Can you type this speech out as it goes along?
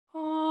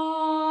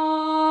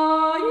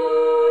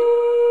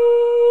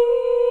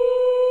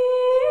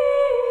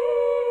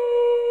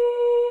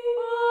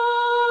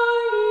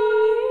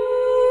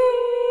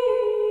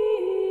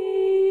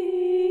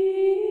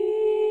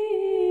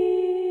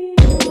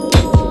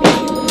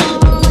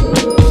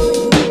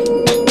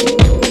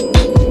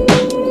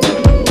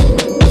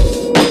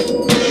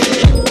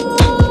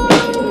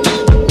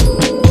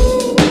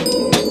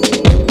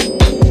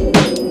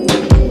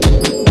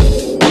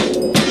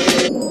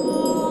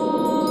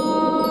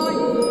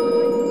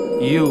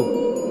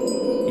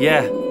You.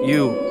 Yeah,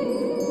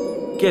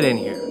 you. Get in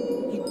here.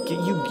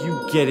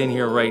 You get in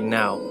here right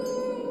now.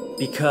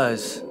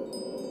 Because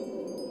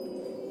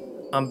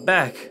I'm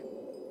back.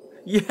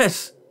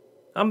 Yes,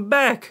 I'm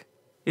back.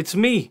 It's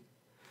me.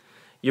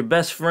 Your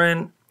best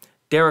friend,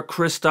 Derek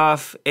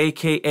Christoff,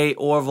 a.k.a.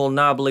 Uncle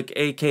Knoblich,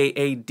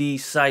 a.k.a.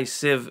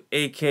 D-Sisive,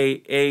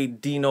 a.k.a.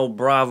 Dino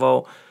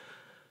Bravo,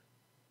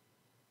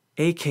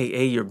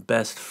 a.k.a. your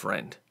best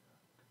friend.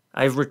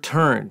 I've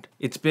returned.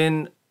 It's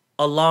been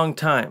a long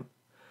time,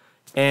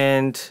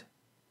 and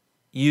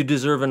you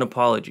deserve an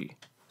apology.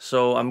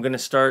 So I'm going to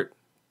start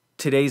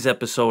today's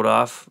episode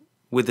off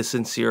with a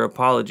sincere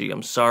apology.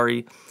 I'm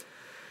sorry.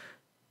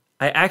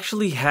 I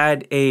actually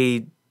had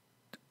a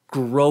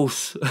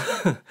gross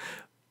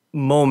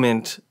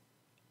moment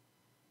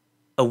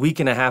a week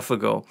and a half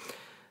ago.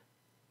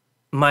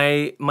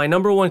 My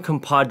number one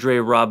compadre,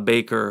 Rob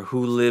Bakker,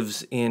 who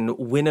lives in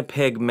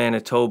Winnipeg,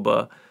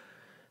 Manitoba,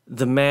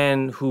 the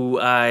man who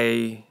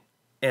I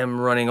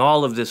am running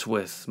all of this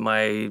with,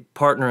 my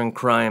partner in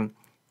crime,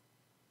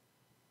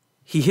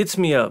 he hits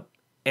me up,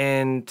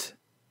 and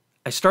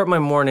I start my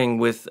morning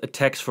with a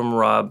text from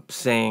Rob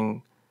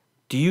saying,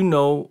 "Do you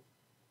know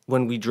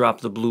when we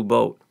dropped the Blue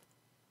Boat?"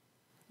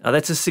 Now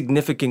that's a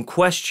significant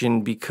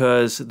question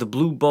because the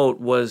Blue Boat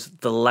was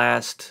the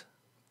last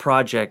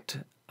project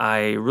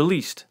I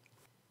released.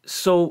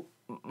 So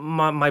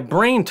my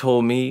brain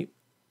told me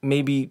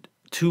maybe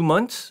 2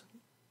 months,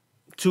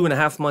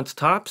 2.5 months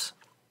tops.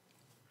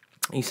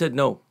 He said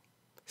no,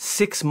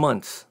 6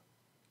 months.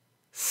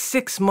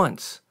 6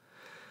 months.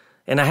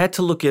 And I had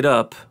to look it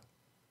up,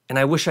 and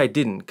I wish I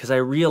didn't, because I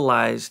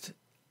realized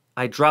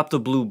I dropped the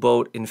Blue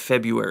Boat in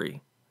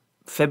February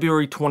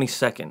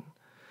 22nd.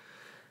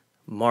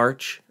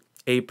 March,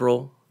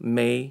 April,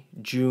 May,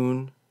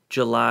 June,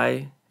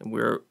 July, and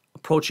we're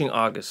approaching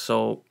August.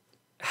 So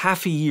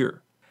half a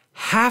year.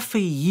 Half a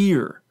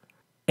year.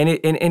 And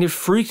it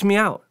freaked me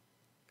out.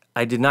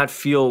 I did not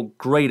feel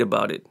great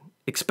about it,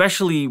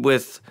 especially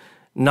with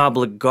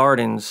Knoblich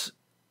Gardens.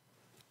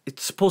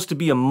 It's supposed to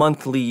be a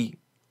monthly,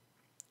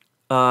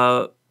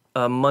 I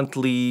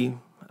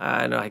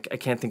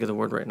can't think of the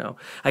word right now.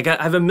 I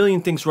have a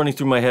million things running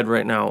through my head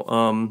right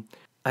now.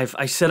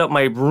 I set up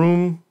my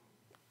room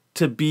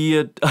to be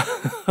a,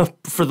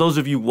 for those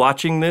of you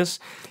watching this,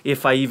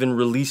 if I even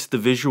release the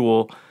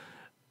visual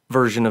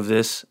version of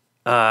this,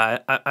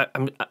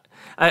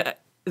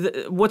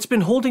 what's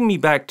been holding me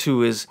back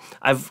too is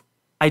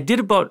I did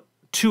about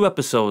 2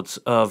 episodes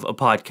of a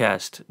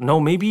podcast. No,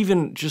 maybe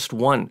even just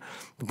one,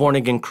 Born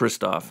Again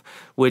Christoff,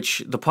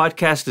 which the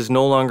podcast is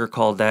no longer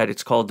called that.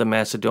 It's called The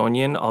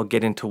Macedonian. I'll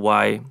get into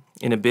why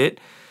in a bit.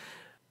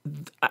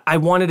 I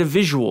wanted a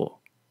visual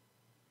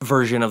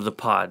version of the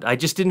pod. I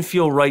just didn't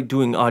feel right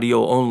doing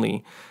audio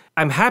only.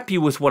 I'm happy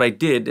with what I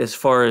did as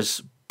far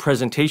as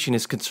presentation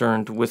is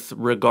concerned with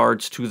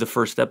regards to the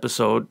first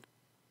episode.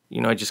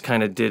 You know, I just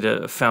kind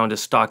of found a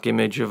stock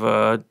image of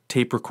a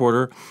tape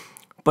recorder.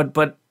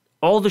 But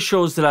all the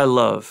shows that I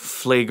love,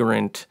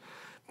 Flagrant,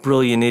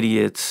 Brilliant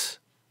Idiots,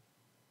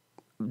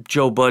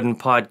 Joe Budden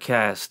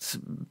podcasts,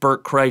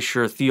 Bert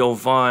Kreischer, Theo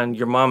Vaughn,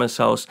 Your Mama's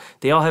House,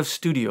 they all have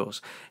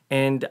studios.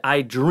 And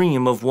I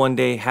dream of one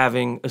day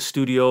having a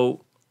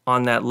studio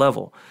on that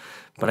level.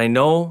 But I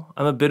know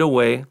I'm a bit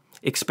away,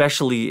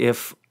 especially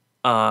if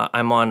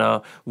I'm on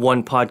a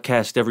 1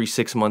 podcast every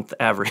 6-month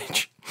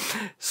average.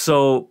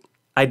 So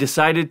I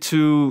decided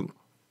to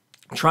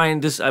try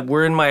and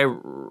we're in my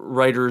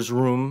writer's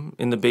room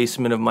in the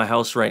basement of my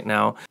house right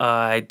now.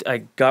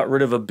 I got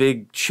rid of a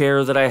big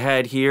chair that I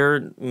had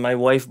here. My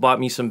wife bought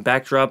me some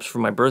backdrops for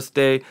my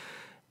birthday,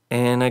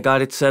 and I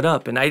got it set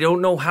up. And I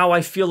don't know how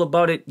I feel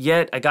about it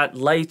yet. I got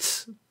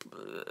lights.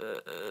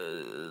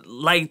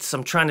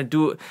 I'm trying to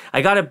do it.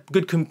 I got a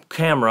good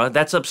camera.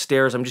 That's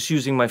upstairs. I'm just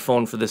using my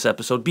phone for this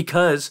episode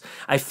because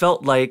I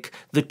felt like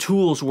the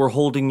tools were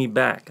holding me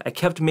back. I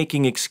kept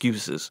making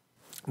excuses.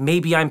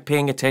 Maybe I'm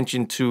paying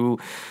attention to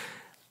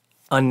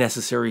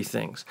unnecessary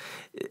things.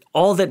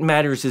 All that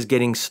matters is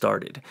getting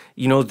started.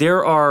 You know,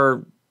 there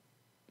are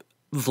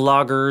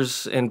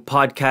vloggers and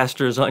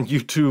podcasters on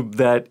YouTube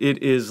that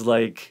it is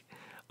like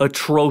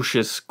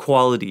atrocious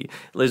quality.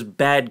 There's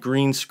bad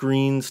green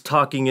screens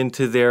talking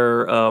into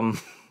their Apple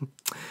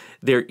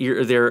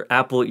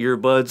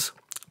earbuds.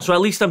 So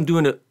at least I'm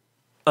doing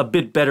a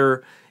bit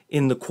better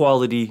in the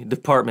quality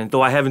department,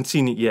 though I haven't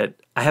seen it yet.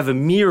 I have a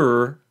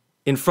mirror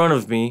in front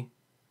of me.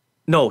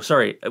 No,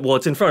 sorry. Well,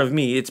 it's in front of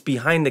me. It's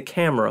behind the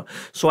camera,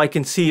 so I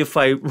can see if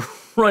I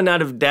run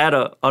out of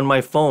data on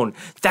my phone.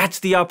 That's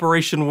the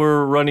operation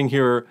we're running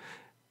here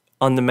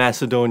on the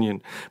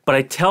Macedonian. But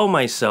I tell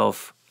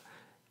myself,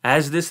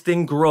 as this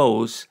thing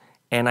grows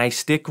and I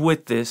stick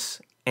with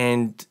this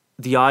and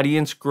the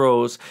audience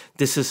grows,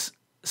 this is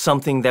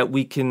something that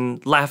we can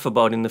laugh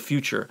about in the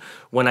future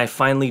when I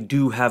finally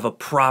do have a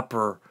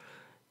proper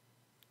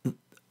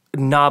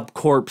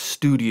KNOBCORP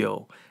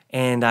studio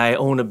and I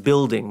own a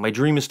building. My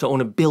dream is to own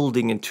a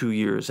building in 2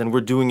 years, and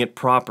we're doing it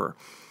proper.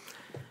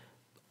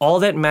 All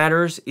that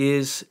matters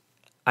is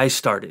I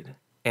started,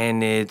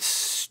 and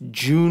it's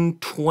July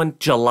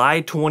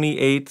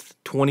 28th,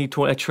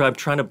 2020. I'm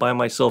trying to buy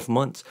myself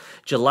months.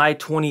 July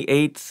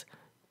 28th,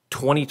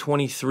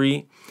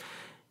 2023.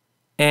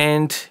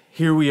 And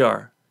here we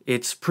are.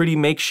 It's pretty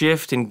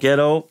makeshift and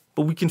ghetto,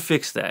 but we can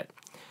fix that.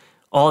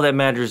 All that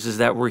matters is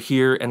that we're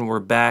here and we're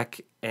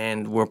back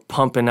and we're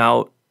pumping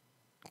out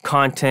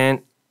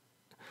content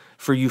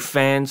for you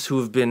fans who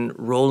have been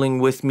rolling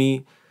with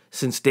me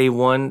since day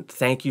one.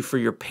 Thank you for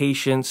your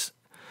patience.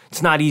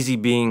 It's not easy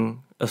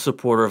being a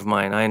supporter of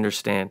mine, I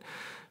understand.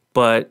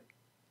 But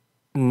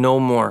no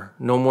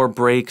more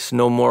breaks,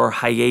 no more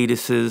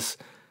hiatuses.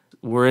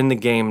 We're in the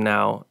game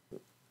now.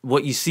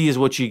 What you see is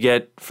what you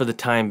get for the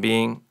time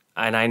being.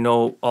 And I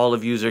know all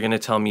of you are going to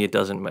tell me it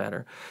doesn't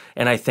matter.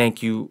 And I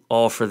thank you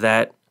all for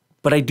that.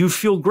 But I do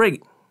feel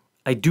great.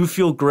 I do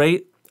feel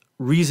great.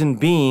 Reason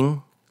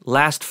being,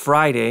 last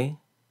Friday,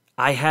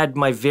 I had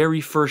my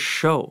very first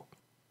show.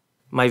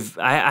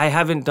 I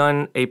haven't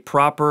done a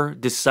proper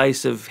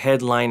D-Sisive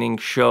headlining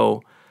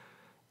show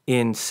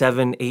in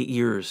 7-8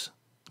 years.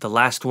 The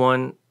last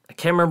one, I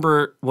can't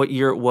remember what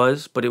year it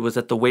was, but it was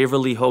at the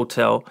Waverly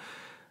Hotel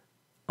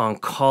on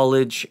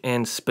College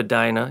and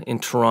Spadina in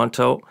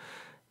Toronto.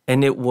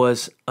 And it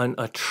was an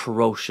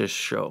atrocious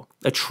show.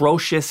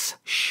 Atrocious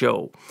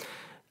show.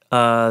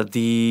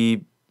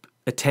 The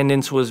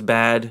attendance was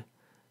bad.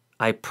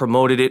 I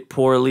promoted it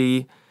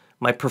poorly.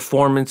 My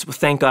performance,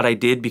 thank God I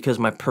did, because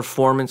my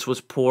performance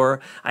was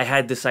poor. I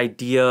had this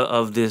idea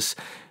of this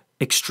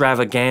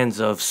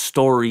extravaganza of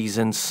stories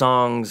and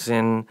songs,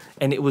 and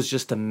it was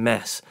just a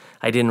mess.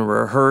 I didn't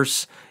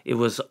rehearse. It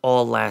was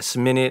all last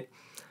minute.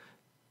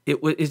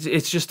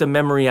 It's just a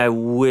memory I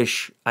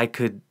wish I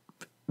could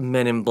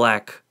Men in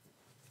Black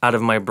out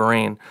of my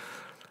brain.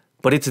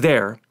 But it's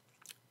there.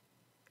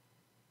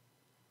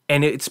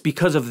 And it's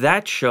because of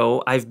that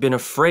show I've been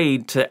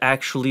afraid to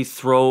actually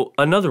throw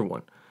another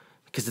one.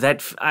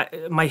 Because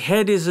my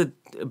head is a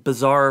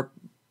bizarre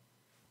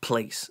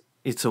place.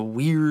 It's a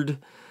weird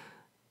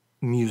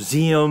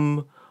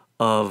museum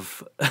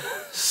of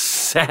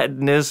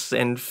sadness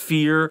and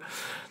fear.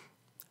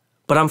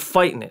 But I'm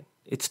fighting it.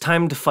 It's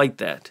time to fight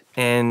that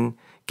and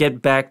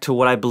get back to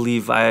what I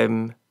believe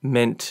I'm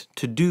meant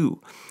to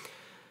do.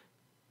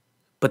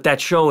 But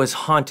that show has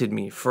haunted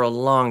me for a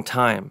long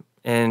time.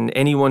 And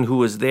anyone who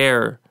was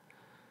there,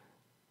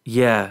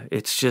 yeah,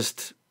 it's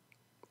just,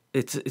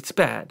 it's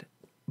bad.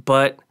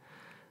 But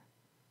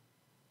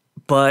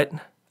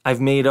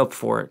I've made up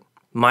for it.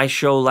 My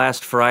show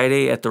last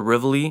Friday at the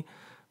Rivoli,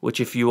 which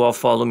if you all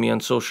follow me on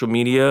social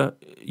media,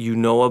 you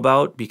know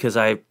about because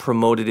I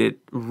promoted it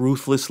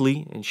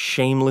ruthlessly and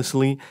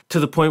shamelessly to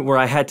the point where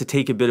I had to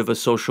take a bit of a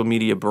social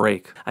media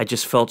break. I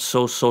just felt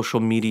so social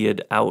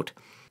media'd out.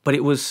 But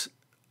it was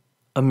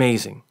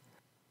amazing.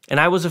 And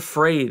I was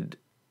afraid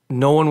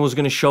no one was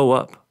going to show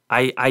up.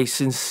 I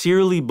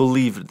sincerely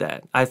believed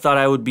that. I thought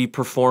I would be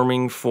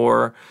performing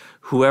for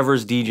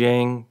whoever's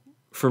DJing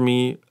for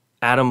me,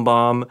 Atom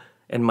Bomb,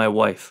 and my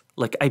wife.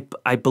 Like,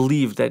 I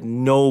believed that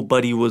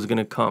nobody was going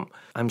to come.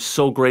 I'm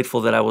so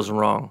grateful that I was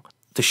wrong.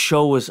 The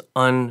show was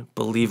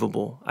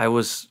unbelievable. I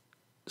was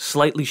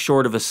slightly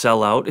short of a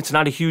sellout. It's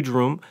not a huge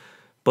room,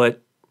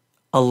 but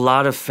a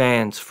lot of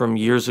fans from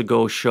years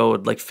ago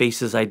showed, like,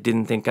 faces I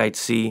didn't think I'd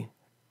see.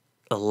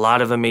 A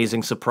lot of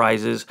amazing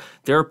surprises.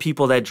 There are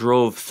people that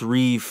drove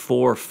 3,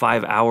 4,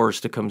 5 hours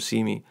to come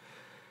see me.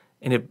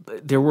 And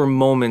there were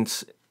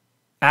moments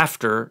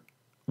after,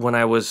 when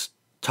I was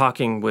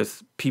talking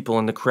with people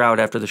in the crowd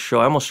after the show,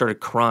 I almost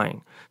started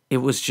crying. It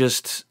was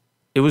just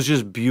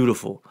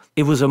beautiful.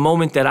 It was a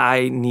moment that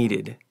I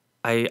needed.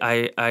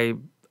 I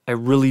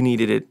really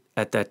needed it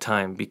at that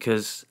time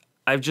because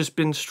I've just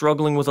been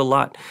struggling with a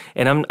lot.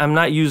 And I'm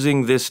not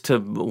using this to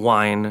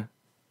whine.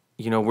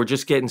 You know, we're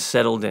just getting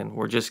settled in.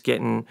 We're just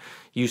getting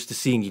used to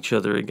seeing each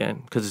other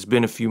again because it's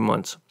been a few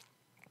months.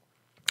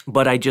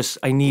 But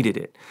I needed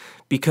it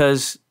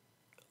because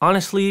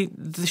honestly,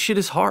 this shit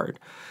is hard.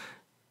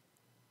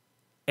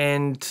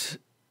 And,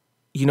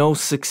 you know,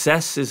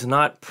 success is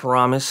not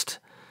promised.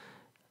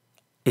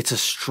 It's a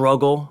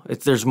struggle.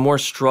 There's more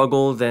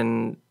struggle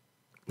than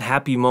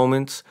happy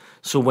moments.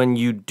 So when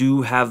you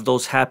do have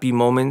those happy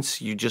moments,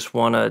 you just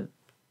want to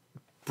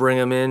bring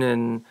them in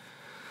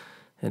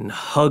and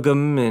hug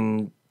them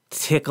and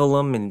tickle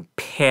them and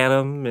pat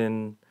them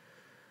and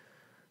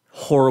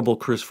horrible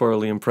Chris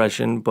Farley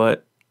impression,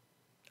 but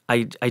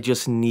I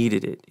just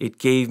needed it. It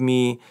gave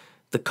me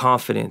the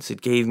confidence.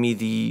 It gave me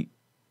the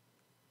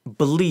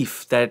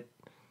belief that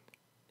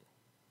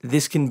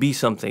this can be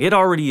something. It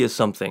already is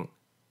something.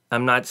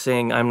 I'm not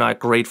saying I'm not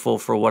grateful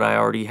for what I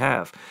already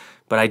have,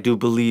 but I do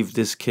believe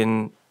this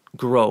can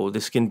grow.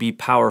 This can be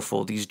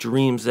powerful. These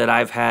dreams that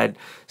I've had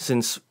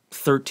since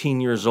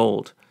 13 years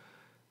old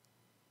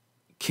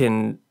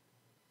can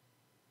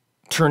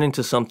turn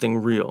into something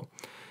real.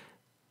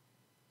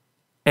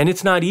 And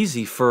it's not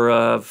easy for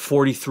a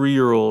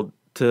 43-year-old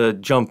to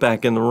jump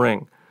back in the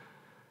ring.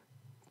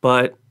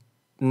 But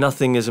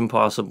nothing is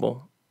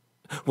impossible.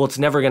 Well, it's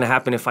never going to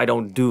happen if I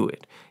don't do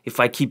it. If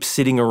I keep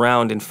sitting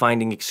around and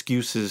finding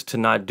excuses to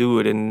not do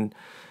it and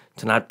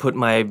to not put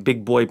my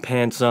big boy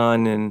pants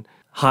on and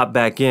hop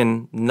back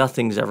in,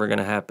 nothing's ever going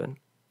to happen.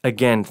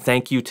 Again,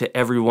 thank you to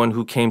everyone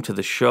who came to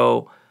the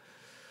show.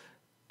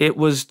 It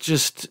was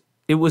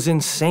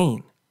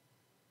insane.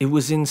 It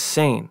was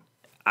insane.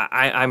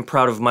 I'm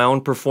proud of my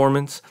own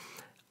performance.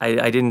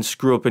 I didn't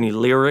screw up any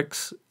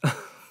lyrics.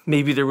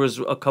 Maybe there was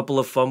a couple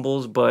of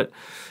fumbles, but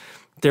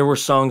there were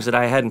songs that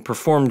I hadn't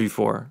performed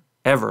before,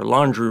 ever.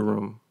 Laundry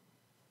Room.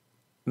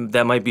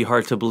 That might be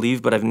hard to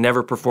believe, but I've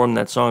never performed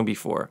that song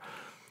before.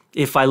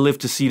 If I Live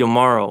to See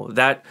Tomorrow,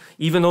 that,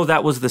 even though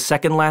that was the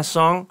second last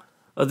song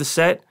of the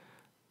set,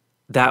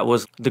 that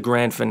was the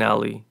grand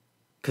finale,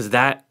 because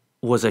that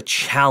was a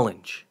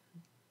challenge.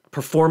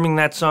 Performing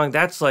that song,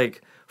 that's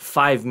like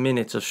 5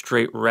 minutes of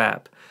straight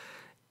rap.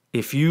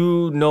 If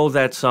you know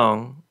that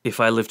song, If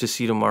I Live to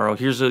See Tomorrow,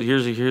 here's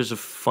a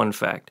fun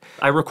fact.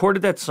 I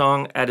recorded that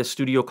song at a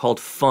studio called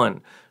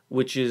Fun,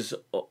 which is,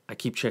 I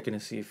keep checking to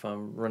see if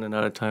I'm running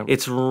out of time.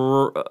 It's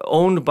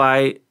owned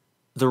by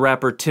the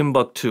rapper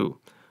Timbuktu,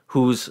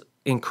 who's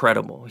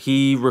incredible.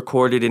 He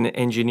recorded and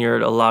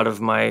engineered a lot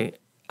of my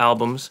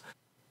albums.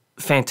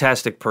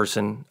 Fantastic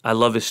person. I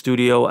love his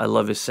studio. I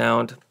love his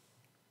sound.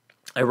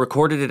 I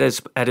recorded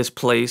it at his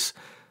place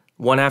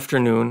one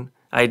afternoon.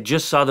 I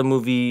just saw the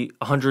movie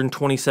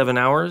 127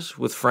 Hours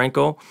with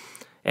Franco,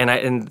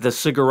 and the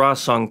Cigarra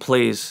song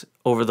plays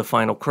over the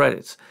final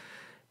credits.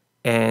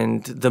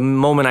 And the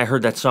moment I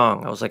heard that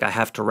song, I was like, I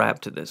have to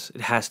rap to this.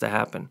 It has to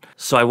happen.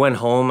 So I went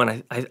home,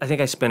 and I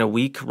think I spent a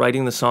week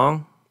writing the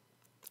song.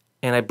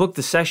 And I booked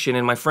the session,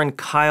 and my friend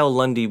Kyle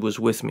Lundy was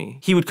with me.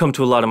 He would come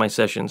to a lot of my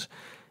sessions.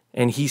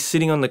 And he's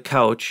sitting on the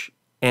couch,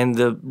 and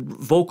the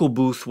vocal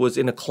booth was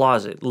in a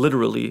closet,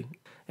 literally.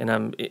 And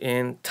I'm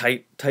in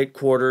tight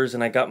quarters,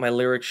 and I got my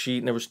lyric sheet,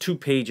 and there was 2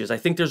 pages. I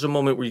think there's a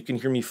moment where you can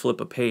hear me flip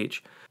a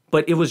page.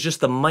 But it was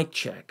just the mic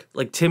check.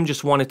 Like, Tim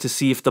just wanted to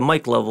see if the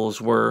mic levels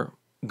were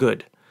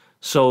good.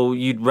 So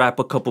you'd rap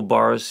a couple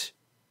bars,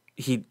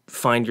 he'd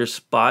find your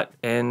spot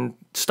and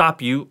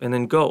stop you and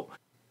then go.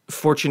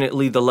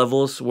 Fortunately, the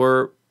levels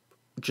were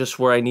just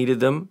where I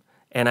needed them,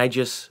 and I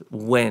just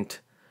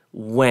went.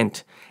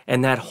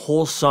 And that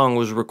whole song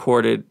was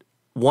recorded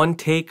 1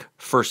 take,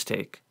 first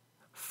take.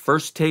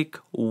 First take,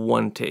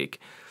 1 take.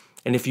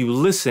 And if you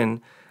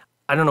listen,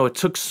 I don't know, it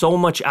took so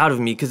much out of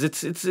me, because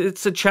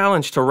it's a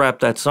challenge to rap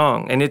that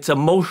song, and it's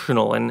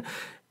emotional, and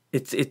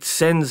it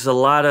sends a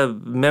lot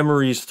of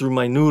memories through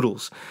my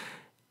noodles.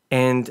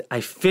 And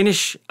I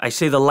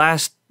say the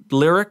last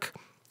lyric,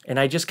 and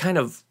I just kind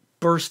of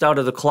burst out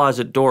of the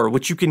closet door,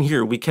 which you can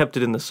hear. We kept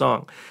it in the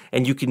song.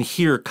 And you can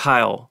hear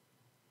Kyle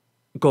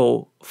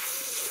go,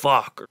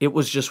 fuck. It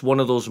was just one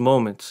of those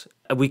moments.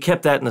 We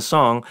kept that in the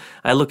song.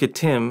 I look at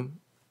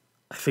Tim.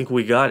 I think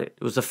we got it.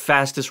 It was the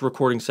fastest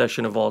recording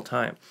session of all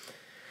time.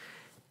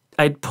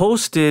 I'd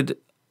posted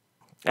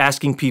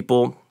asking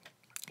people,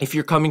 if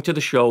you're coming to the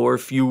show or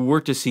if you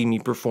were to see me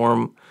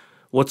perform,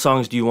 what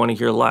songs do you want to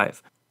hear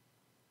live?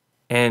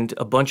 And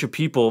a bunch of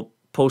people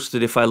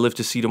posted If I Live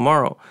to See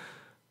Tomorrow.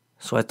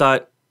 So I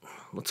thought,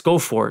 let's go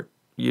for it.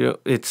 You know,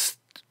 it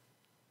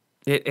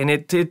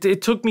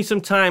took me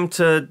some time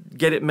to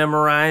get it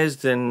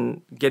memorized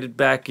and get it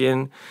back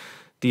in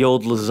the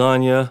old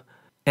lasagna.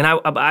 And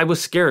I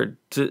was scared.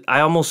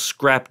 I almost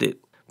scrapped it.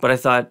 But I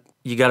thought,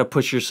 you got to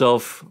push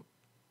yourself.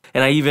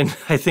 And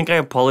I think I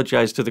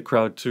apologized to the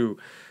crowd too.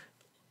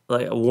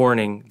 Like, a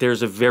warning,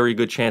 there's a very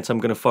good chance I'm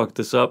going to fuck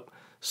this up.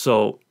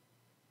 So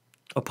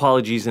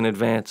apologies in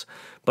advance.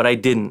 But I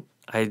didn't.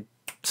 I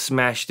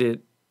smashed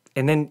it.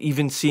 And then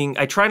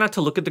I try not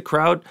to look at the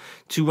crowd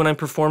too when I'm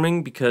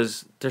performing,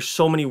 because there's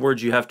so many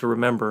words you have to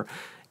remember,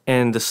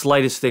 and the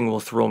slightest thing will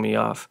throw me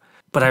off.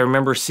 But I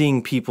remember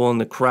seeing people in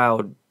the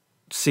crowd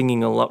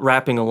singing,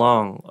 rapping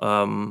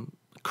along.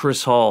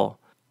 Chris Hall,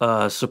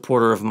 a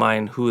supporter of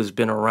mine who has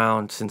been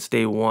around since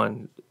day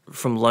one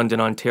from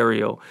London,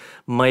 Ontario.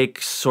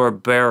 Mike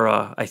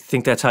Sorbera, I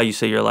think that's how you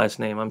say your last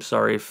name. I'm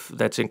sorry if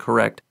that's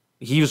incorrect.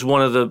 He was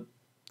one of the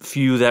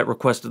few that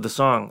requested the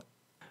song.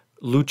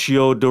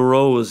 Lucio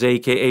DeRose,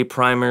 a.k.a.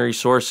 Primary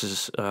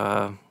Sources.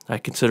 I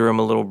consider him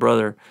a little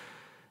brother.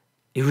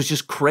 It was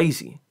just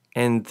crazy.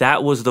 And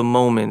that was the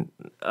moment.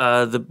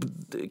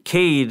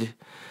 Cade,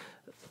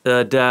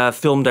 the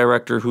film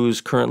director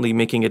who's currently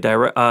making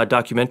a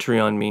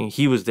documentary on me,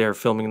 he was there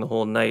filming the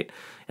whole night.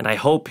 And I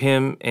hope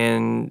him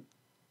and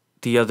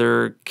the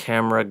other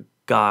camera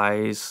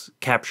guys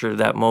captured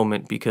that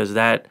moment, because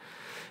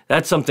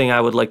that's something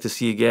I would like to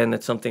see again.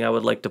 That's something I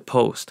would like to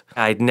post.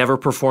 I'd never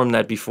performed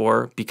that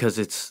before, because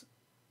it's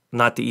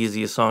not the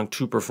easiest song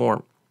to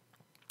perform.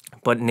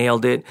 But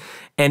nailed it.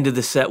 Ended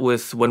the set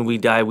with When We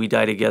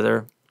Die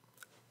Together.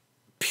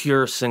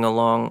 Pure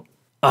sing-along.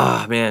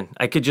 Ah, man,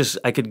 I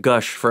could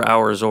gush for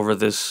hours over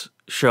this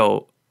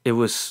show. It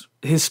was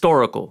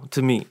historical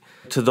to me.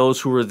 To those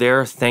who were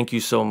there, thank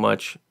you so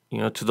much. You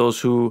know, to those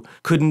who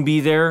couldn't be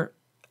there,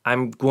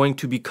 I'm going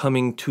to be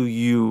coming to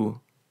you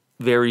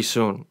very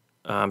soon.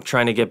 I'm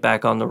trying to get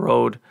back on the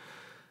road,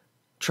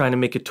 trying to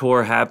make a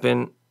tour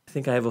happen. I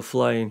think I have a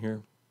fly in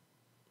here.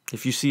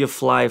 If you see a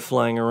fly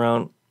flying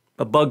around,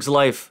 a bug's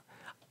life,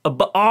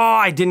 But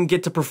I didn't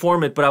get to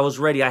perform it, but I was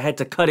ready. I had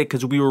to cut it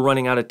because we were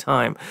running out of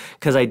time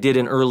because I did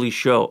an early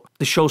show.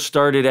 The show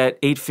started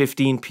at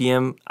 8:15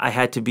 p.m. I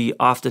had to be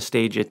off the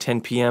stage at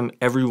 10 p.m.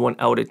 Everyone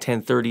out at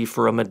 10:30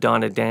 for a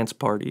Madonna dance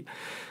party.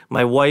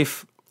 My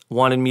wife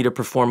wanted me to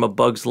perform A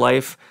Bug's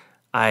Life.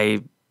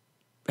 I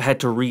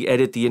had to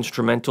re-edit the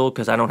instrumental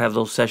because I don't have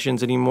those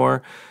sessions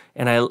anymore.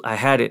 And I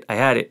had it.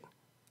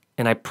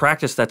 And I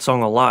practiced that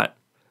song a lot,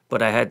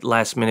 but I had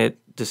last-minute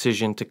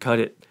decision to cut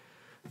it.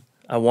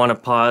 I want to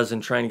pause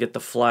and try and get the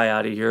fly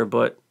out of here,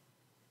 but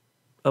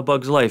A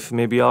Bug's Life.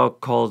 Maybe I'll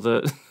call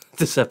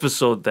this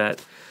episode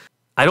that.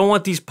 I don't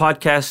want these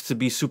podcasts to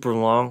be super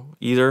long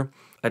either.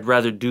 I'd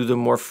rather do them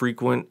more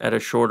frequent at a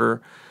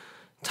shorter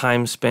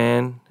time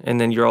span. And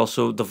then the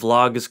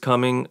vlog is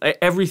coming.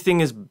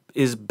 Everything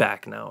is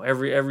back now.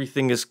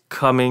 Everything is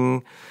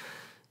coming.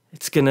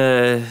 It's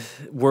gonna.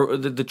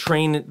 The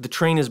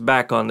train is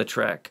back on the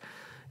track.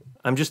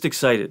 I'm just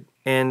excited.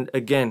 And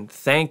again,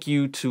 thank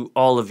you to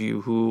all of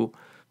you who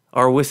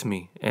are with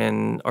me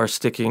and are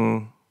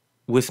sticking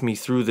with me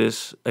through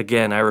this.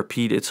 Again, I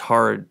repeat, it's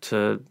hard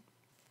to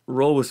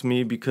roll with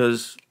me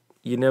because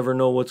you never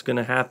know what's going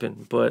to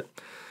happen. But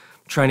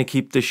I'm trying to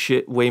keep this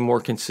shit way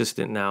more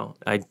consistent now.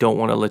 I don't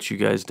want to let you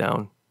guys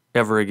down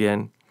ever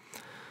again.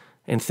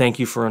 And thank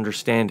you for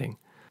understanding.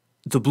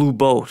 The Blue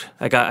Boat.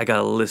 I got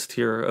a list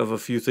here of a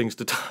few things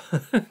to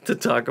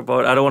talk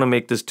about. I don't want to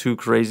make this too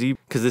crazy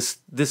because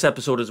this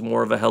episode is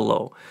more of a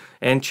hello.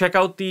 And check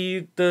out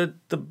the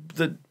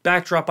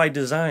backdrop I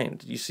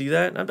designed. You see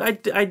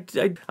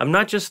that? I'm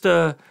not just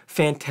a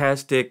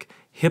fantastic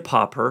hip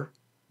hopper,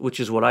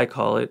 which is what I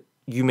call it.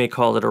 You may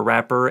call it a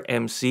rapper,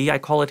 MC. I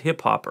call it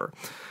hip hopper.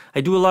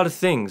 I do a lot of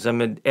things.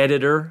 I'm an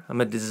editor.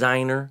 I'm a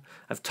designer.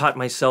 I've taught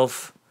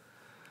myself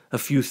a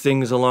few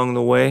things along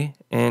the way.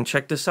 And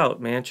check this out,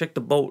 man. Check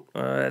the boat.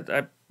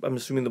 I'm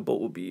assuming the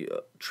boat will be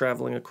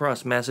traveling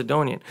across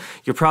Macedonian.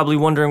 You're probably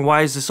wondering,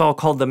 why is this all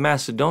called the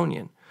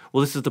Macedonian?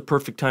 Well, this is the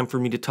perfect time for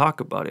me to talk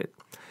about it.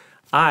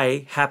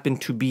 I happen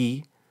to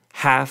be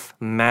half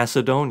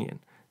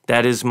Macedonian.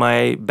 That is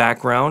my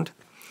background.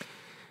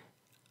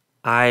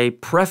 I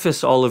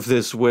preface all of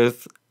this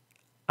with,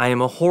 I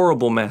am a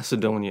horrible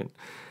Macedonian.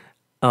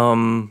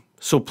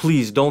 So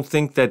please don't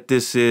think that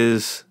this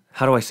is...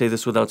 How do I say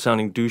this without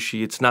sounding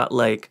douchey? It's not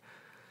like,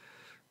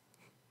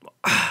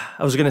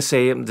 I was going to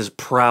say I'm this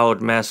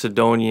proud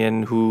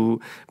Macedonian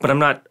but I'm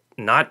not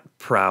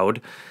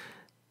proud.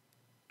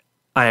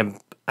 I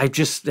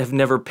just have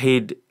never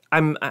paid,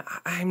 I'm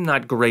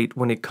not great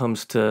when it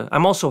comes to,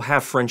 I'm also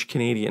half French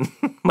Canadian.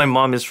 My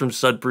mom is from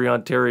Sudbury,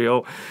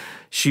 Ontario.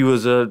 She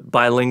was a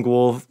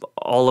bilingual.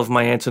 All of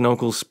my aunts and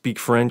uncles speak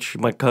French,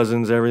 my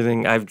cousins,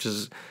 everything.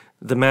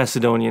 The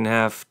Macedonian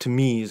half to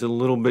me is a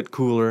little bit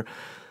cooler.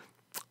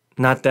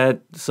 Not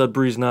that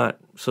Sudbury's not,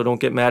 so don't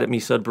get mad at me,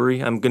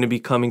 Sudbury. I'm going to be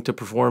coming to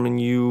perform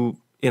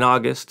in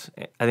August,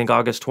 I think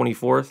August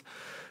 24th,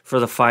 for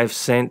the 5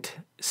 Cent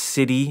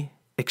City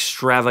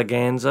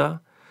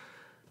Extravaganza.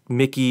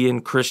 Mickey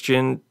and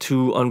Christian,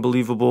 2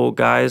 unbelievable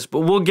guys, but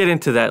we'll get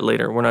into that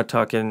later. We're not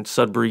talking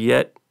Sudbury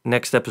yet.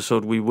 Next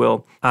episode we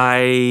will.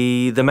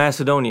 The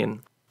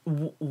Macedonian.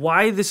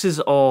 Why this is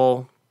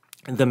all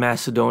the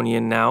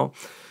Macedonian now?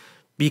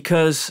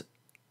 Because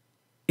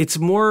it's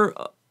more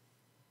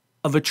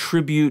of a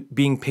tribute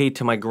being paid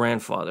to my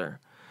grandfather.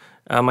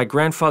 My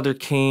grandfather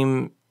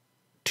came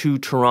to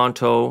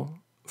Toronto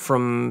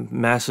from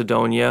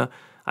Macedonia,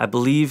 I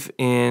believe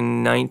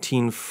in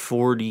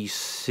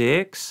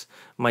 1946.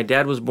 My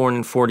dad was born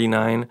in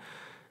 49.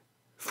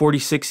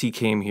 46 he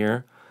came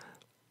here.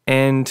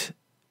 And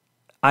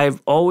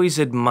I've always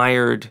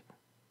admired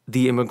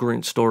the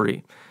immigrant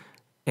story.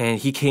 And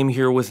he came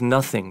here with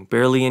nothing,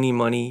 barely any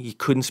money. He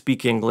couldn't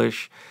speak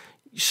English,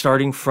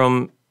 starting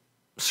from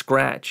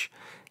scratch.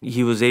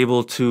 He was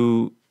able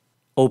to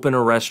open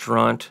a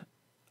restaurant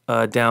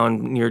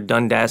down near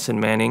Dundas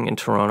and Manning in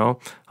Toronto,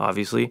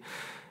 obviously.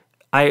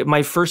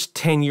 My first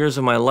 10 years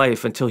of my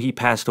life until he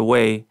passed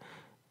away,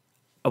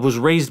 I was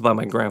raised by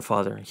my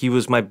grandfather. He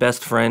was my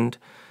best friend.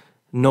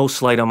 No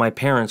slight on my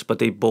parents, but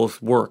they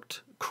both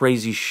worked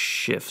crazy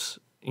shifts.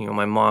 You know,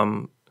 my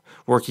mom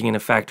working in a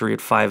factory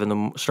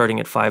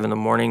starting at 5 in the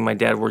morning. My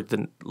dad worked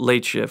the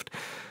late shift.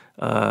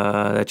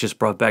 That just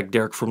brought back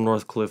Derek from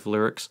Northcliffe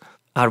lyrics.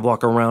 I'd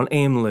walk around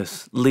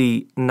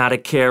aimlessly, not a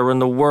care in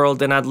the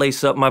world, and I'd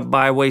lace up my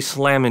byway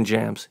slamming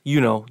jams.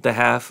 You know,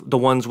 the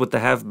ones with the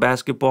half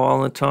basketball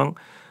on the tongue.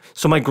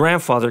 So my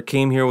grandfather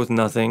came here with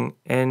nothing,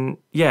 and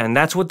yeah, and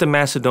that's what the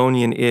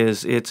Macedonian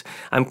is.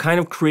 I'm kind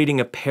of creating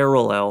a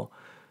parallel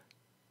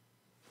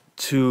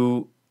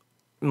to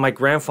my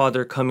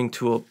grandfather coming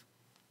to a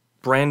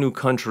brand new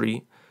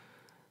country,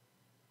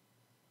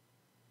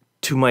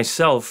 to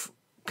myself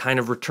kind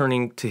of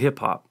returning to hip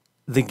hop.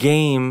 The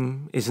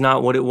game is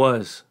not what it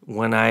was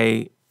when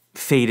I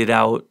faded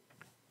out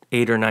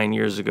 8 or 9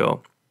 years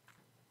ago.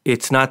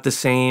 It's not the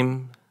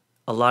same.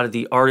 A lot of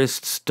the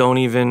artists don't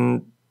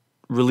even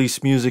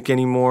release music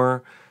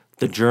anymore.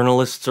 The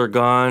journalists are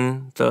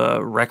gone.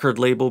 The record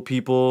label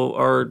people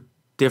are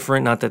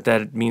different. Not that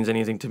that means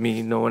anything to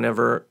me. No one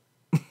ever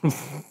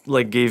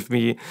like gave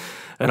me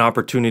an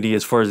opportunity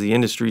as far as the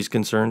industry is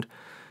concerned.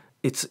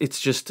 It's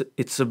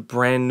a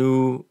brand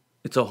new,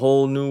 it's a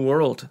whole new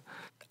world.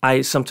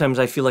 Sometimes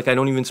I feel like I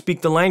don't even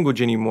speak the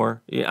language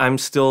anymore. I'm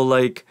still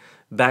like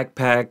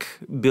backpack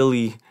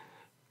Billy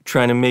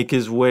trying to make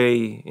his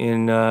way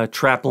in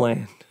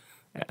Trapland.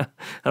 I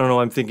don't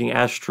know, I'm thinking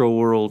Astro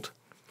World.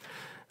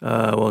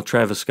 Well,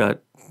 Travis Scott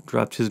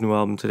dropped his new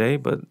album today,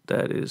 but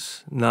that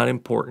is not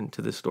important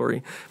to this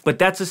story. But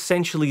that's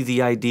essentially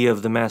the idea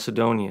of the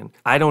Macedonian.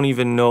 I don't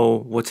even know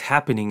what's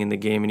happening in the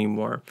game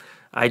anymore.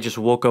 I just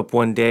woke up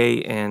one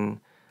day and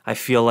I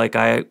feel like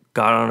I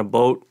got on a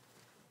boat,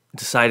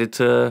 decided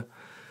to,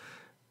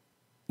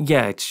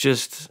 yeah,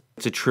 it's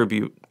a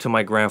tribute to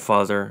my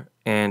grandfather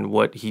and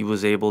what he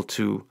was able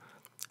to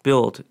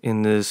build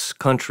in this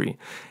country.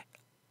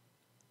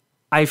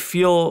 I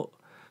feel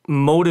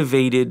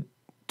motivated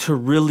to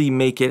really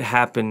make it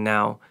happen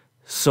now.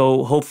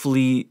 So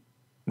hopefully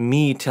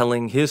me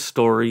telling his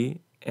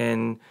story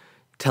and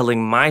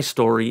telling my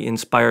story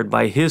inspired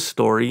by his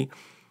story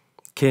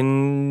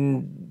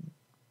can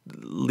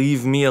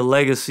leave me a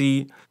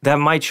legacy that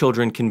my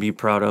children can be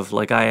proud of,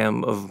 like I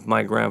am of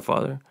my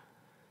grandfather.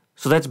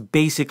 So that's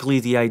basically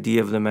the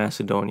idea of the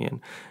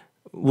Macedonian.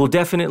 We'll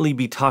definitely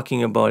be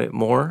talking about it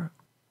more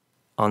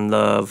on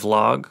the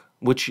vlog,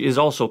 which is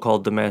also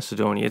called the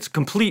Macedonian. It's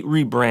complete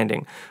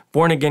rebranding.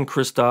 Born Again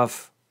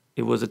Christoff.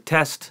 It was a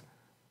test.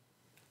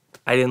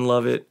 I didn't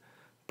love it,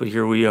 but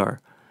here we are.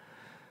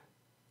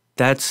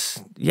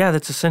 That's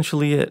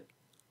essentially it.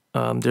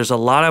 There's a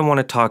lot I want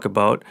to talk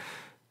about.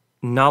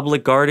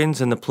 Knoblich Gardens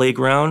and the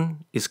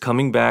Playground is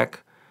coming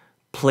back.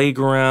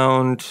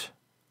 Playground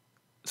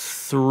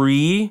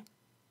 3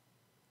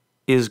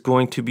 is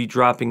going to be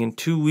dropping in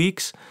 2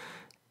 weeks.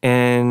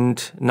 And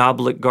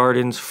Knoblich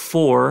Gardens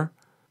 4,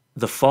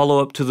 the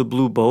follow-up to the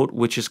Blue Boat,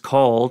 which is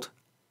called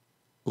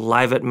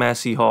Live at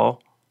Massey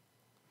Hall.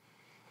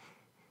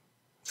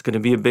 It's going to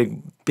be a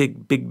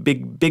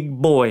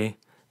big boy.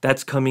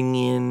 That's coming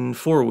in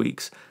 4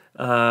 weeks.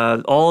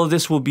 All of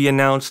this will be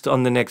announced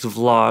on the next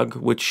vlog,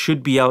 which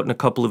should be out in a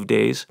couple of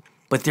days.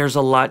 But there's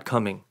a lot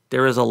coming.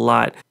 There is a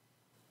lot.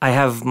 I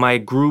have my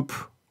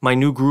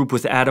new group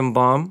with Atom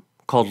Bomb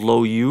called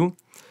Low U.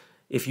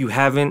 If you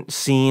haven't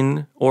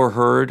seen or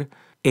heard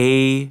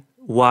AYMAGF,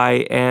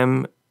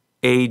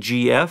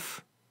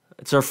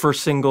 it's our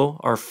first single,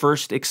 our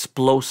first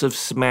explosive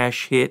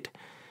smash hit.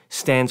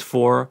 Stands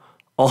for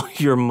All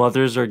Your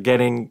Mothers Are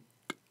Getting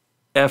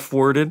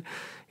F-worded.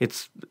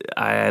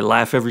 I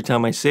laugh every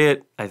time I say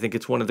it. I think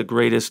it's one of the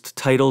greatest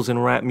titles in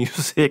rap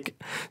music.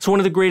 It's one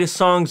of the greatest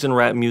songs in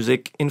rap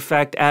music. In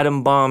fact,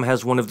 Atom Bomb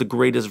has one of the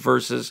greatest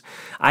verses.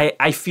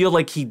 I feel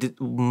like he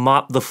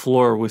mopped the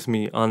floor with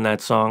me on that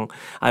song.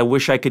 I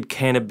wish I could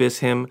cannabis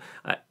him,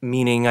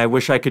 meaning I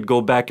wish I could go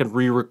back and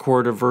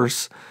re-record a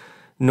verse,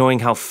 knowing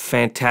how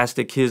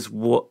fantastic his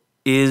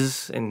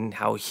is and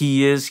how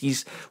he is.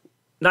 He's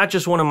not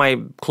just one of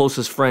my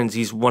closest friends,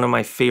 he's one of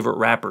my favorite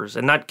rappers.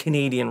 And not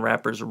Canadian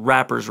rappers,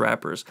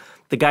 rappers.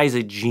 The guy's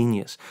a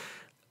genius.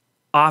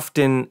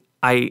 Often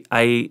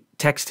I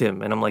text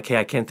him and I'm like, hey,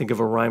 I can't think of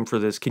a rhyme for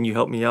this. Can you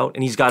help me out?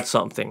 And he's got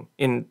something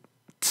in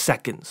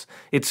seconds.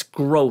 It's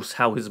gross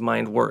how his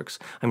mind works.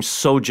 I'm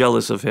so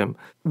jealous of him.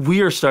 We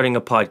are starting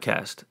a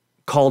podcast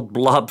called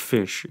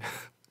Blobfish.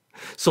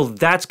 So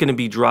that's going to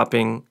be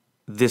dropping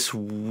this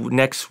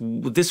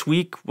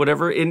week,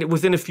 whatever,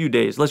 within a few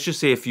days. Let's just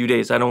say a few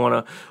days. I don't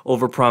want to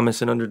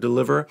overpromise and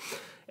underdeliver.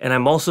 And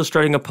I'm also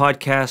starting a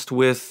podcast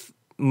with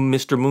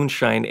Mr.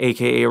 Muneshine,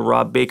 aka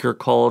Rob Bakker,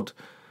 called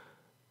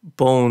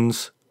Bone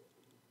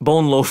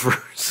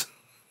Loafers.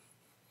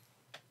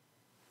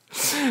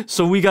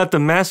 So we got the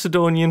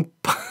Macedonian.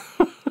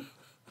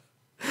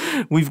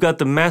 We've got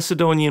the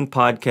Macedonian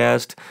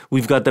podcast.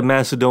 We've got the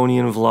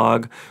Macedonian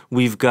vlog.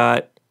 We've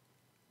got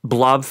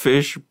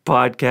Blobfish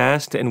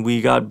podcast, and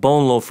we got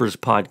Bone Loafers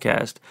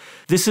podcast.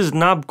 This is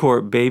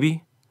KNOBCORP,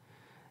 baby,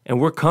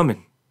 and we're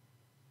coming.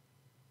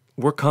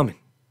 We're coming.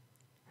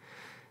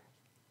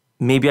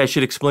 Maybe I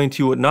should explain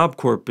to you what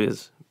KNOBCORP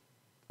is,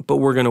 but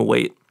we're going to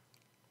wait.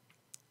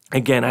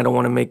 Again, I don't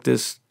want to make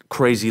this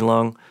crazy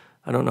long.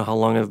 I don't know how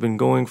long I've been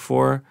going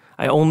for.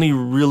 I only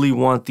really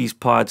want these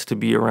pods to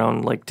be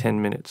around like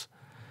 10 minutes.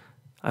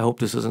 I hope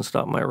this doesn't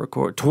stop my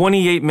record.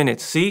 28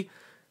 minutes, see?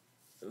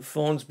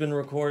 Phone's been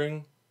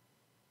recording.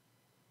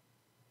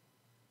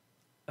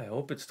 I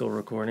hope it's still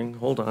recording.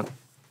 Hold on.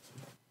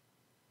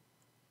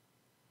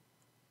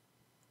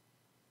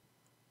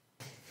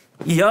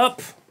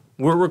 Yup,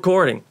 we're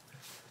recording.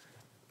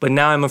 But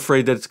now I'm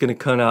afraid that it's going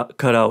to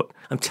cut out.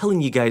 I'm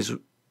telling you guys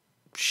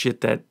shit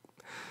that...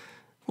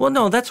 Well,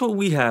 no, that's what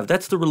we have.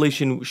 That's the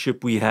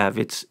relationship we have.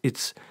 It's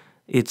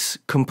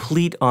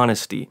complete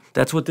honesty.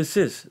 That's what this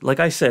is. Like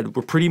I said,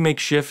 we're pretty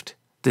makeshift.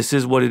 This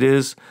is what it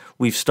is.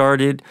 We've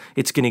started.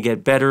 It's going to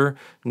get better.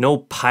 No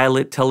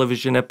pilot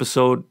television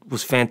episode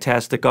was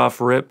fantastic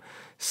off rip.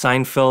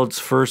 Seinfeld's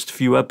first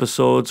few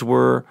episodes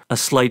were a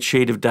slight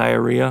shade of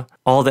diarrhea.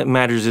 All that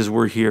matters is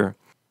we're here.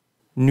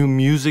 New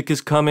music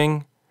is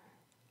coming.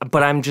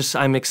 but I'm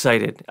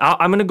excited.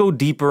 I'm going to go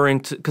deeper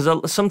into,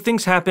 because some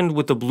things happened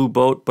with the blue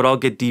boat, but I'll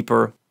get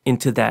deeper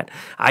into that.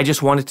 I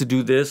just wanted to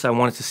do this. I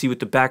wanted to see what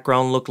the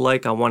background looked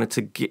like. I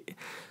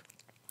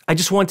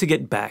just wanted to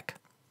get back.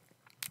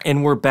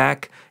 And we're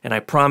back, and I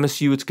promise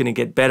you it's going to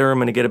get better. I'm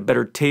going to get a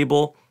better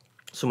table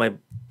so my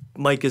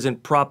mic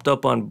isn't propped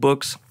up on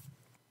books.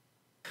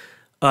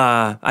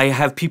 I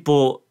have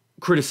people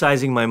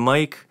criticizing my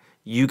mic.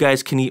 You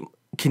guys can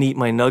eat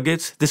my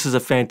nuggets. This is a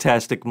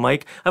fantastic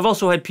mic. I've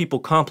also had people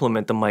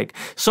compliment the mic.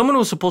 Someone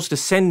was supposed to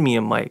send me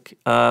a mic.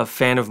 A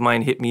fan of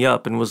mine hit me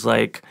up and was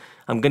like,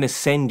 I'm going to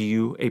send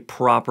you a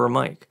proper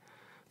mic.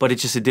 But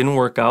it didn't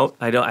work out.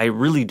 I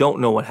really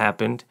don't know what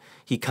happened.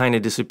 He kind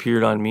of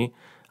disappeared on me.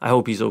 I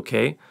hope he's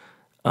okay.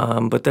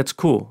 But that's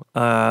cool.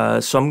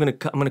 So I'm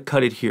gonna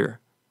cut it here.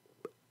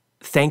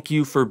 Thank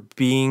you for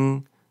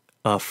being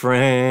a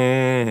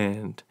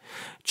friend.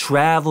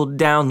 Travel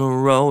down the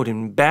road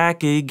and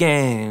back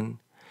again.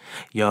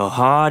 Your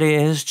heart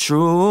is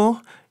true.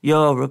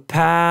 You're a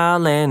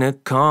pal and a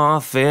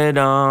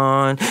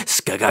confidant.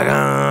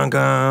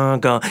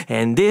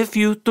 And if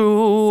you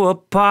threw a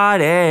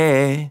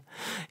party,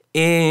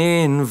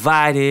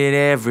 invited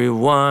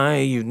everyone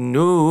you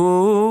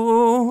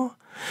knew,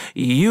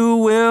 you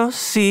will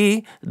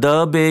see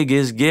the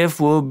biggest gift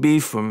will be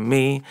from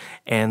me,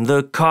 and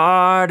the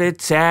card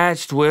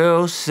attached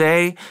will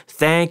say,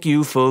 thank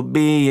you for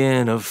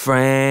being a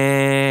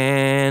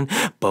friend.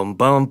 Bum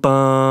bum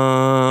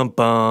bum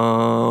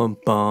bum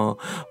bum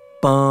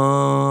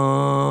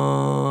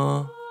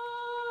bum.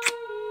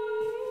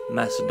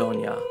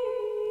 Macedonia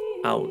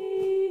out.